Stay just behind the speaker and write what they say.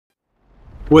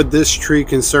Would this tree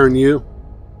concern you?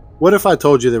 What if I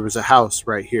told you there was a house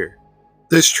right here?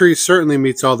 This tree certainly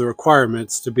meets all the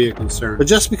requirements to be a concern, but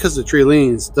just because the tree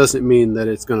leans doesn't mean that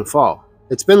it's going to fall.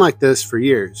 It's been like this for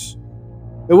years.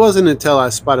 It wasn't until I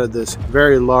spotted this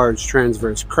very large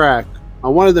transverse crack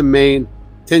on one of the main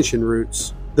tension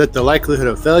routes that the likelihood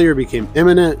of failure became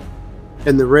imminent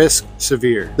and the risk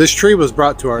severe. This tree was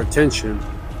brought to our attention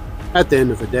at the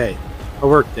end of a day, a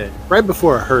work day, right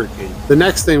before a hurricane. The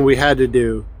next thing we had to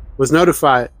do was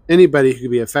notify anybody who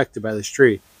could be affected by this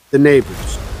tree, the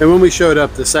neighbors. And when we showed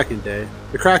up the second day,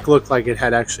 the crack looked like it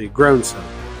had actually grown some.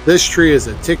 This tree is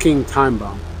a ticking time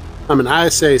bomb. I'm an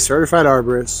ISA certified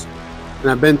arborist, and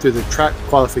I've been through the track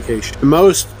qualification. And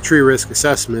most tree risk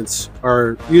assessments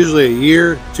are usually a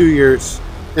year, 2 years,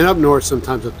 and up north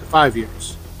sometimes up to 5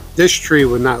 years. This tree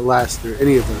would not last through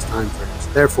any of those time frames.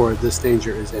 Therefore, this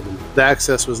danger is imminent. The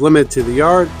access was limited to the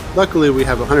yard. Luckily, we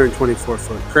have a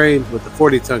 124-foot crane with a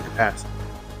 40-ton capacity.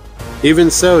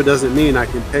 Even so, doesn't mean I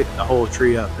can pick the whole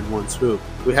tree up in one swoop.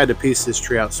 We had to piece this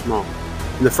tree out small.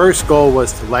 And the first goal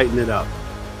was to lighten it up.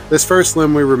 This first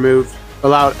limb we removed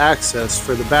allowed access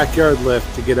for the backyard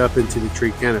lift to get up into the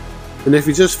tree canopy. And if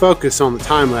you just focus on the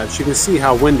time lapse, you can see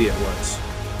how windy it was.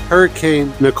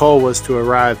 Hurricane Nicole was to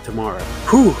arrive tomorrow.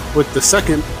 Whew, with the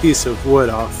second piece of wood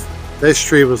off, this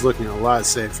tree was looking a lot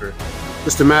safer.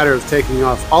 Just a matter of taking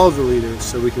off all of the leaders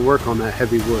so we can work on that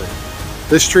heavy wood.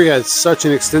 This tree had such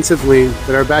an extensive lean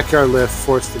that our backyard lift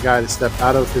forced the guy to step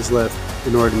out of his lift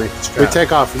in order to make the strap. We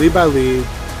take off lead by lead,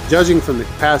 judging from the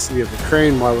capacity of the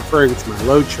crane while referring to my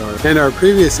load chart and our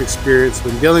previous experience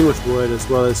when dealing with wood as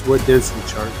well as wood density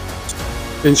chart.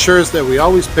 Ensures that we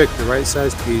always pick the right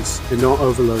size piece and don't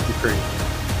overload the crane.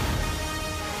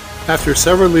 After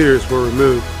several leaders were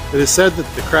removed, it is said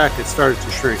that the crack had started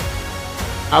to shrink.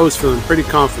 I was feeling pretty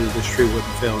confident this tree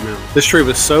wouldn't fail now. This tree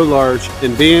was so large,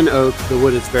 and being oak, the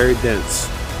wood is very dense.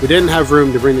 We didn't have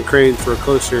room to bring the crane for a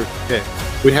closer pick.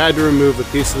 We had to remove a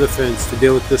piece of the fence to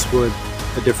deal with this wood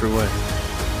a different way.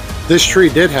 This tree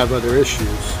did have other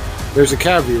issues. There's a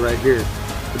cavity right here,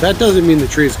 but that doesn't mean the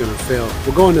tree is going to fail.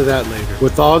 We'll go into that later.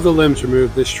 With all the limbs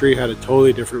removed, this tree had a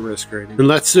totally different risk rating. And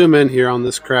let's zoom in here on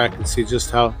this crack and see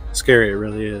just how scary it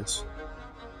really is.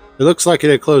 It looks like it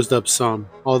had closed up some,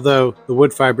 although the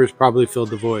wood fibers probably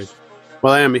filled the void.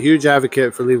 While I am a huge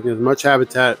advocate for leaving as much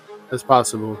habitat as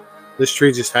possible, this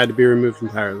tree just had to be removed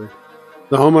entirely.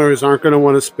 The homeowners aren't going to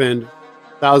want to spend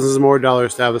thousands of more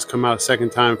dollars to have us come out a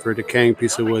second time for a decaying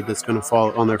piece of wood that's going to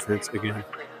fall on their fence again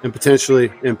and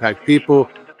potentially impact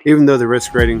people, even though the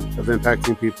risk rating of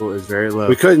impacting people is very low.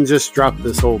 We couldn't just drop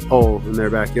this whole pole in their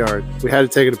backyard. We had to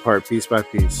take it apart piece by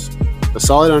piece. A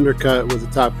solid undercut with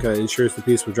a top cut ensures the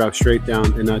piece will drop straight down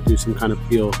and not do some kind of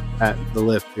peel at the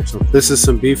lift or something. This is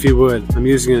some beefy wood. I'm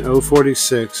using an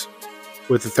 046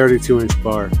 with a 32-inch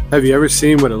bar. Have you ever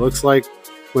seen what it looks like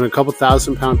when a couple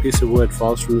 1,000-pound piece of wood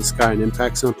falls from the sky and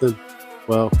impacts something?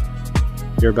 Well,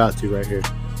 you're about to right here.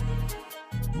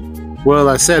 Well,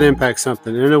 I said impact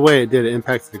something, and in a way it did. It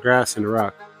impacted the grass and the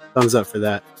rock. Thumbs up for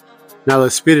that. Now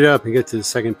let's speed it up and get to the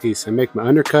second piece. I make my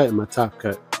undercut and my top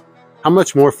cut. How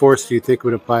much more force do you think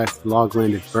would apply if the log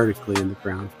landed vertically in the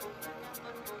ground?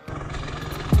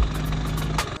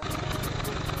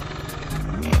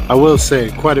 I will say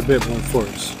quite a bit more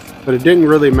force, but it didn't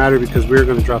really matter because we were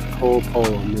going to drop the whole pole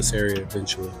in this area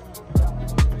eventually.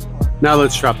 Now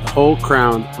let's drop the whole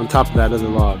crown on top of that other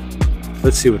log.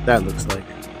 Let's see what that looks like.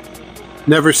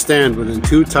 Never stand within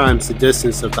 2 times the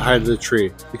distance of the height of the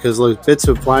tree, because those bits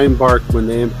of flying bark when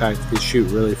they impact can shoot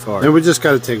really far. Then we just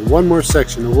got to take one more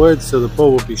section of wood so the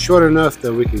pole will be short enough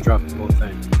that we can drop the whole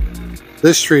thing.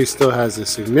 This tree still has a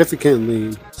significant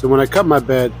lean, so when I cut my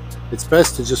bed, it's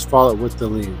best to just follow it with the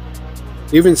lean.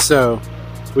 Even so,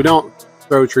 we don't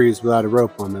throw trees without a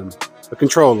rope on them, a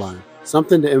control line,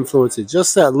 something to influence it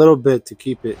just that little bit to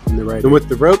keep it in the right. And with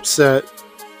the rope set,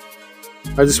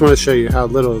 I just want to show you how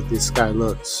little this guy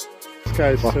looks. This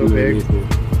guy's so big.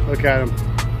 Look at him.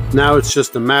 Now it's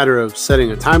just a matter of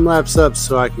setting a time lapse up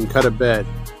so I can cut a bed.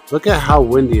 Look at how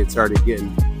windy it's already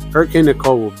getting. Hurricane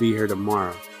Nicole will be here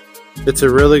tomorrow. It's a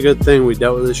really good thing we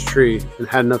dealt with this tree and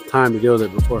had enough time to deal with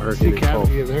it before Hurricane Nicole.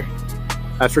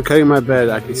 After cutting my bed,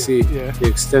 I can see the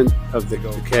extent of the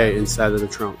decay inside of the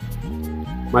trunk.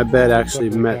 My bed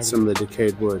actually met some of the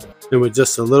decayed wood. And with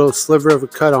just a little sliver of a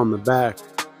cut on the back,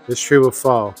 this tree will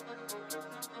fall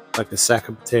like a sack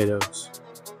of potatoes.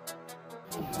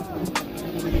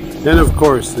 Then of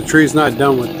course, the tree's not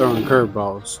done with throwing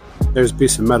curveballs. There's a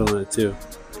piece of metal in it too.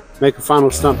 Make a final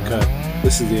stump cut.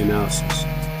 This is the analysis.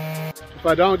 If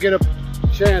I don't get a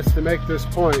chance to make this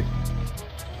point,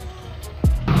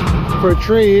 For a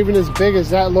tree even as big as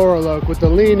that laurel oak, with the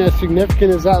lean as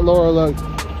significant as that laurel oak,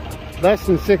 less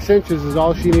than 6 inches is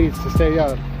all she needs to stay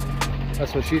up.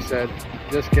 That's what she said.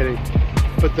 Just kidding.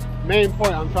 But the main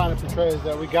point I'm trying to portray is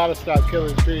that we gotta stop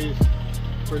killing trees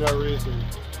for no reason.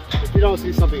 If you don't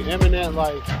see something imminent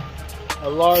like a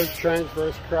large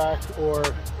transverse crack or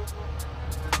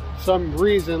some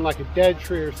reason like a dead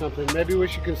tree or something, maybe we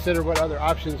should consider what other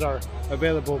options are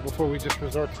available before we just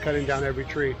resort to cutting down every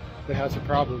tree that has a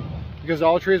problem. Because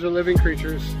all trees are living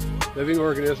creatures, living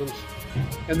organisms,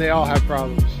 and they all have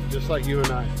problems, just like you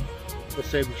and I. Let's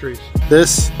save the trees.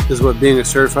 This is what being a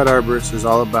certified arborist is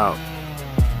all about.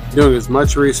 Doing as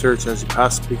much research as you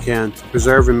possibly can to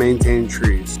preserve and maintain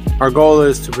trees. Our goal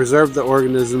is to preserve the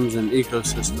organisms and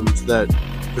ecosystems that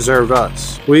preserve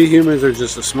us. We humans are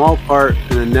just a small part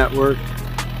in a network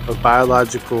of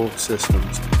biological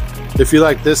systems. If you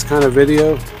like this kind of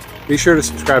video, be sure to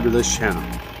subscribe to this channel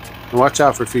and watch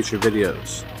out for future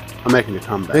videos. I'm making a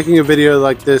comeback. Making a video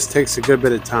like this takes a good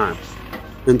bit of time,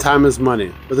 and time is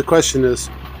money. But the question is,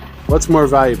 what's more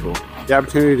valuable? The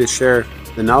opportunity to share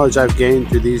the knowledge I've gained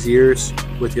through these years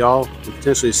with y'all and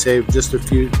potentially save just a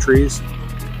few trees,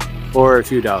 or a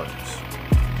few dollars.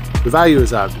 The value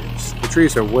is obvious. The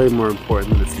trees are way more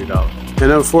important than a few dollars.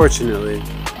 And unfortunately,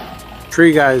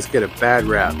 tree guys get a bad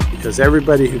rap because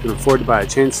everybody who can afford to buy a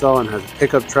chainsaw and has a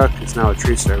pickup truck is now a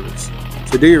tree service.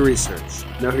 So do your research,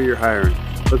 know who you're hiring,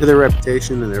 look at their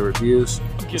reputation and their reviews.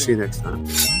 See you next time.